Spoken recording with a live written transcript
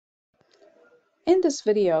In this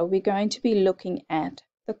video, we're going to be looking at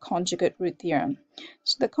the conjugate root theorem.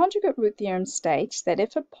 So the conjugate root theorem states that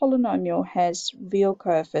if a polynomial has real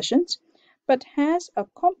coefficients but has a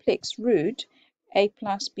complex root a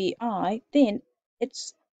plus bi, then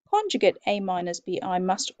its conjugate a minus bi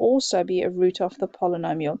must also be a root of the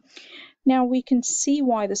polynomial. Now we can see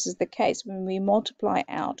why this is the case when we multiply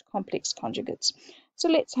out complex conjugates. So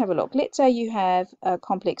let's have a look. Let's say you have a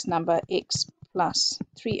complex number x plus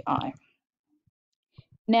 3i.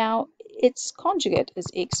 Now, its conjugate is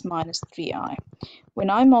x minus 3i. When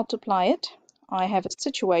I multiply it, I have a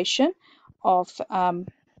situation of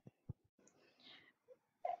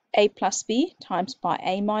a plus b times by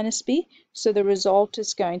a minus b. So the result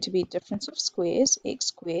is going to be difference of squares, x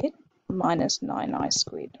squared minus 9i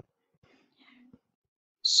squared.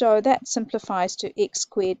 So that simplifies to x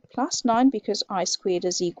squared plus 9 because I squared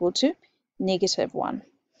is equal to negative 1.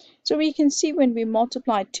 So we can see when we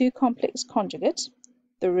multiply two complex conjugates,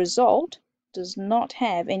 the result does not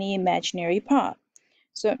have any imaginary part.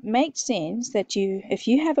 So it makes sense that if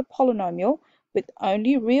you have a polynomial with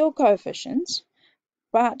only real coefficients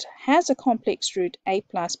but has a complex root a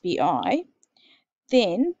plus bi,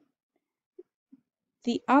 then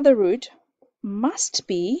the other root must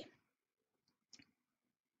be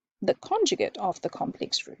the conjugate of the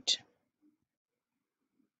complex root.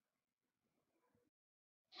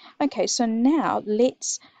 Okay, so now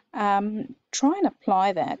let's try and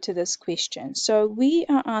apply that to this question. So we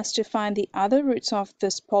are asked to find the other roots of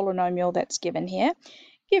this polynomial that's given here,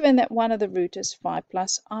 given that one of the root is 5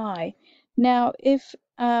 plus I. Now, if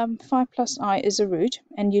 5 plus I is a root,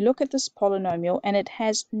 and you look at this polynomial and it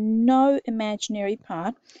has no imaginary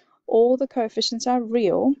part, all the coefficients are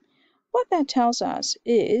real, what that tells us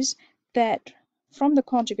is that from the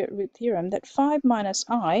conjugate root theorem that 5 minus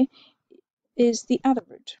I is the other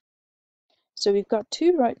root. So we've got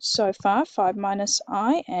two roots so far, 5 minus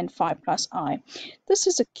I and 5 plus I. This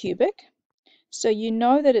is a cubic, so you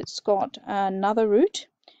know that it's got another root,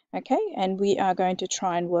 okay, and we are going to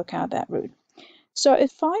try and work out that root. So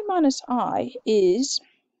if 5 minus I is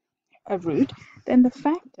a root, then the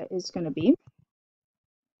factor is going to be,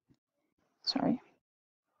 it's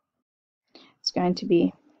going to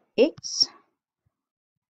be x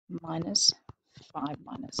minus 5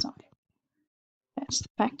 minus I. That's the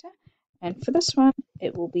factor. And for this one,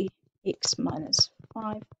 it will be x minus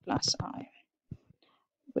 5 plus I,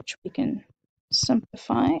 which we can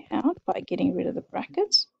simplify out by getting rid of the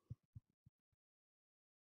brackets.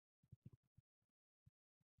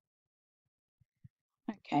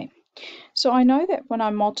 Okay, so I know that when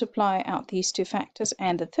I multiply out these two factors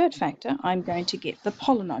and the third factor, I'm going to get the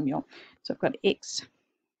polynomial. So I've got x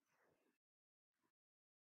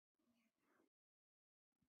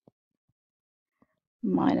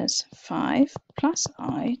minus 5 plus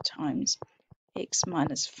I times x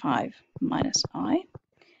minus 5 minus I.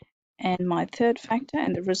 And my third factor,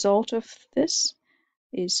 and the result of this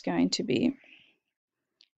is going to be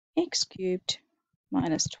x cubed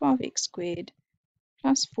minus 12x squared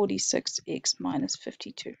plus 46x minus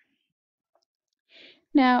 52.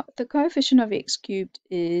 Now, the coefficient of x cubed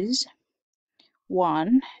is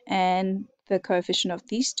 1, and the coefficient of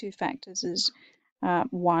these two factors is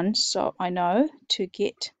 1. So I know to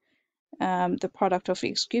get the product of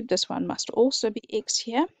x cubed, this one must also be x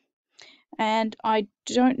here. And I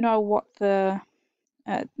don't know what this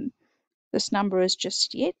number is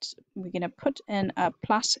just yet. We're going to put in a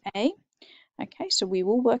plus a. Okay, so we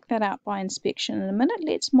will work that out by inspection in a minute.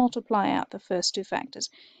 Let's multiply out the first two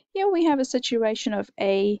factors. Here we have a situation of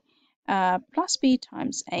a plus b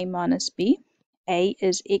times a minus b. A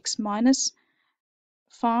is x minus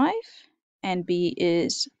 5 and b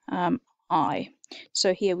is I.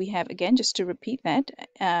 So here we have, again, just to repeat that,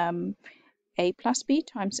 a plus b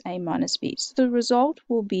times a minus b. So the result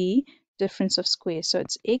will be difference of squares. So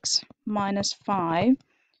it's x minus 5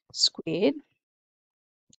 squared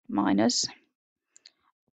minus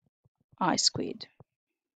I squared.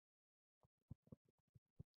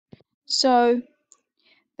 So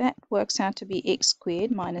that works out to be x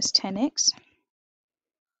squared minus 10x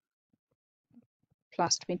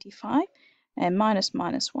plus 25, and minus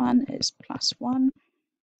 1 is plus 1.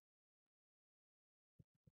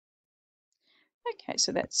 Okay,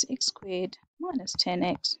 so that's x squared minus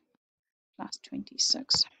 10x plus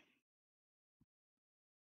 26.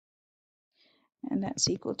 And that's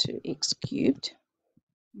equal to x cubed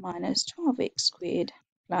minus 12x squared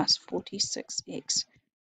plus 46x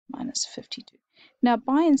minus 52. Now,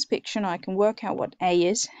 by inspection, I can work out what a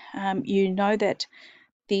is. You know that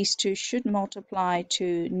these two should multiply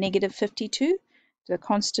to negative 52, the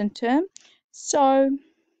constant term. So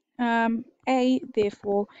a,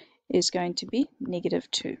 therefore, is going to be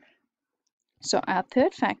 -2. So our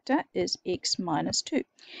third factor is x minus 2.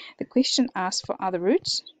 The question asks for other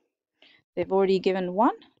roots. They've already given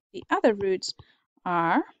 1. The other roots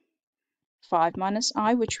are 5 minus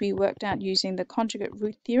I, which we worked out using the conjugate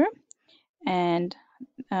root theorem, and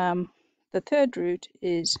the third root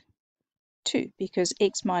is 2, because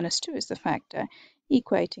x minus 2 is the factor.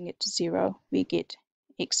 Equating it to 0, we get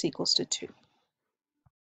x equals to 2.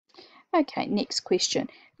 Okay, next question.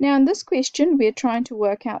 Now in this question, we're trying to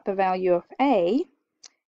work out the value of a,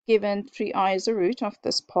 given 3i is a root of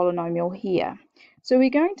this polynomial here. So we're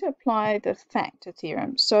going to apply the factor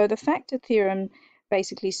theorem. So the factor theorem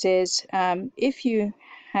basically says if you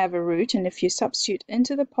have a root and if you substitute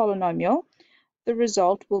into the polynomial, the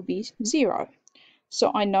result will be 0.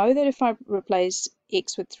 So I know that if I replace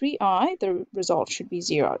x with 3i, the result should be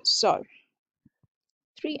 0. So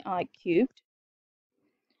 3i cubed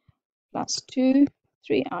plus 2,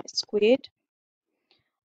 3i squared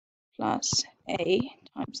plus a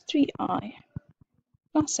times 3i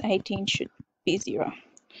plus 18 should be 0.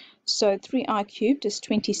 So 3i cubed is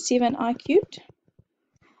 27i cubed,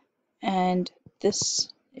 and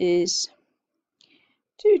this is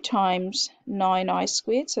 2 times 9i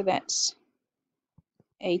squared, so that's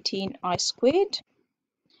 18i squared,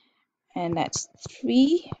 and that's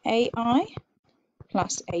 3ai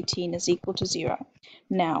plus 18 is equal to 0.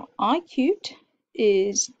 Now I cubed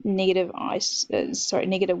is negative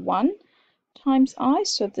 1 times I,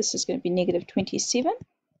 so this is going to be negative 27,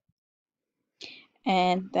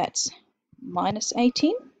 and that's minus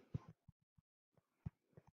 18.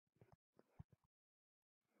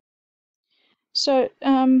 So,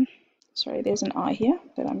 sorry, there's an I here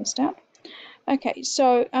that I missed out. Okay,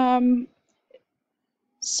 so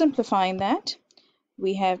simplifying that,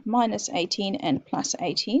 we have minus 18 and plus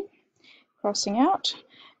 18 crossing out,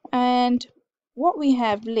 and what we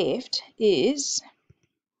have left is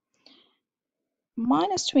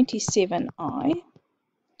minus 27i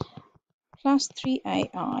plus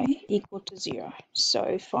 3ai equal to 0. So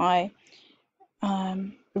if I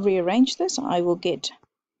rearrange this, I will get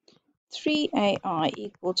 3ai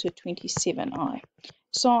equal to 27i.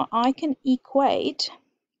 So I can equate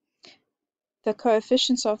the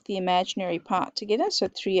coefficients of the imaginary part together, so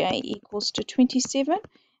 3a equals to 27,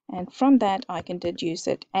 and from that I can deduce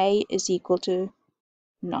that a is equal to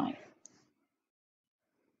 9.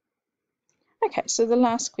 Okay, so the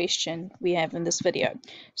last question we have in this video.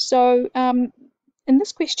 So in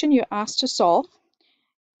this question you're asked to solve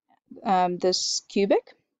this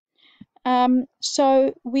cubic.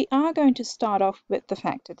 So we are going to start off with the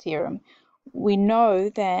factor theorem. We know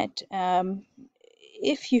that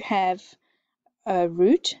if you have a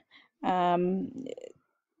root and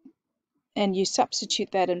you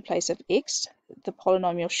substitute that in place of x, the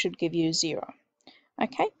polynomial should give you 0.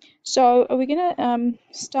 Okay, so we're going to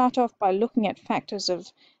start off by looking at factors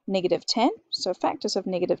of negative 10. So factors of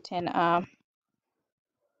negative 10 are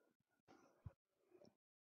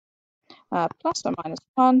plus or minus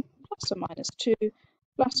 1, plus or minus 2,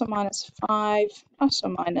 plus or minus 5, plus or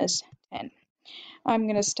minus 10. I'm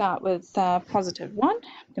going to start with positive 1.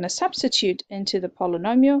 I'm going to substitute into the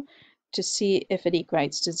polynomial to see if it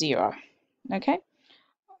equates to 0. Okay,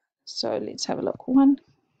 so let's have a look. 1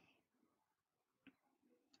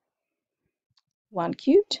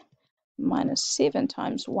 cubed minus 7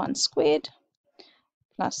 times 1 squared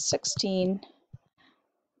plus 16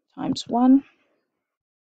 times 1.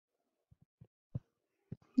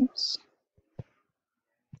 Oops.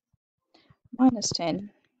 Minus 10.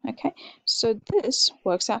 Okay, so this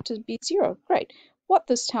works out to be 0. Great. What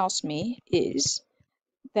this tells me is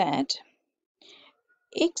that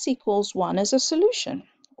x equals 1 is a solution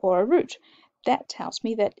or a root. That tells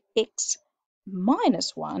me that x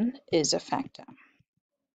minus 1 is a factor.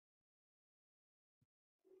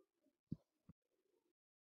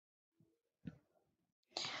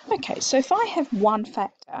 Okay, so if I have one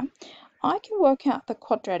factor, I can work out the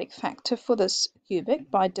quadratic factor for this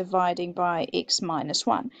cubic by dividing by x minus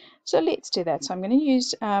 1. So let's do that. So I'm going to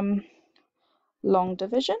use long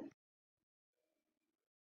division.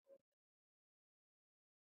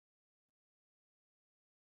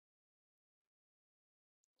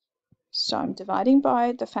 So I'm dividing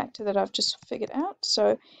by the factor that I've just figured out.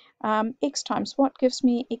 So x times what gives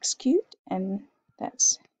me x cubed, and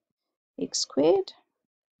that's x squared.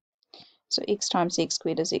 So x times x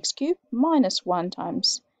squared is x cubed, minus 1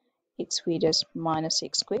 times x squared is minus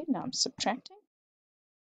x squared. Now I'm subtracting.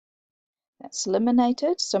 That's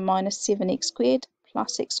eliminated. So minus 7x squared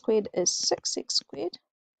plus x squared is 6x squared.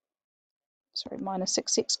 Sorry, minus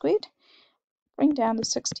 6x squared. Bring down the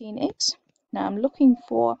 16x. Now I'm looking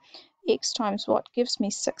for x times what gives me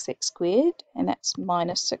 6x squared, and that's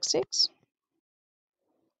minus 6x.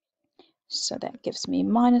 So that gives me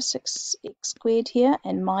minus 6x squared here,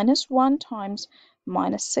 and minus 1 times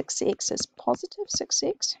minus 6x is positive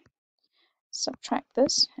 6x. Subtract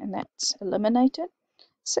this, and that's eliminated.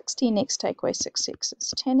 16x take away 6x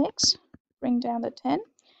is 10x. Bring down the 10.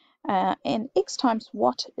 And x times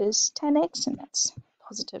what is 10x, and that's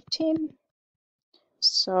positive 10.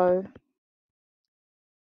 So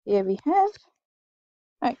here we have.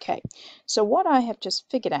 Okay, so what I have just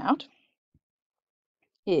figured out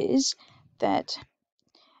is that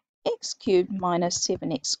x cubed minus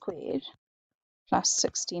 7x squared plus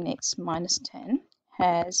 16x minus 10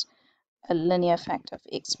 has a linear factor of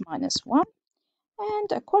x minus 1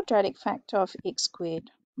 and a quadratic factor of x squared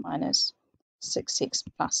minus 6x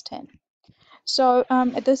plus 10. So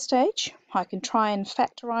at this stage, I can try and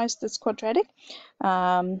factorize this quadratic,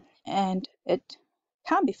 and it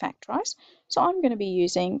can't be factorized, so I'm going to be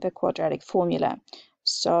using the quadratic formula.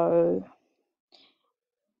 So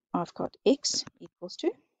I've got x equals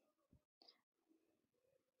to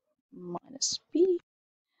minus b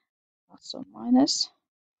plus or minus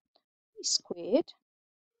b squared.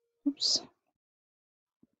 Oops.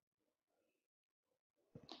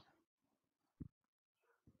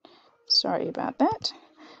 Sorry about that.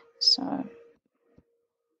 So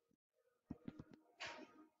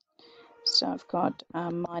I've got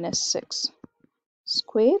minus 6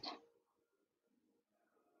 squared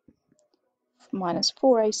minus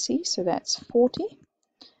 4ac, so that's 40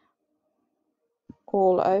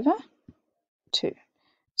 all over 2.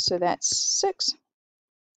 So that's 6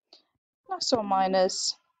 plus or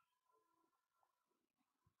minus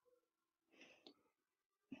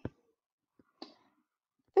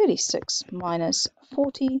 36 minus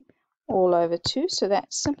 40 all over 2. So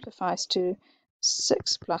that simplifies to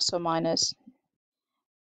 6 plus or minus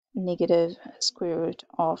negative square root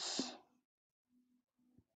of.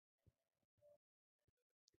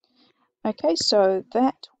 Okay, so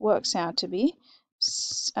that works out to be,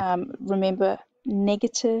 remember,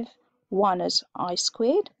 negative 1 is I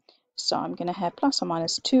squared. So I'm going to have plus or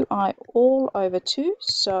minus 2i all over 2.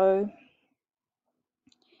 So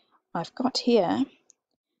I've got here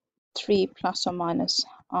 3 plus or minus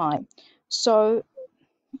I. So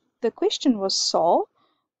the question was solved.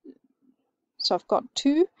 So I've got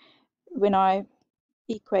 2. When I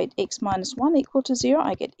equate x minus 1 equal to 0,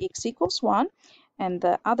 I get x equals 1. And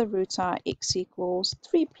the other roots are x equals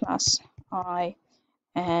 3 plus I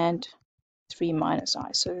and 3 minus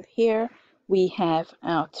I. So here we have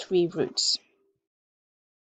our 3 roots.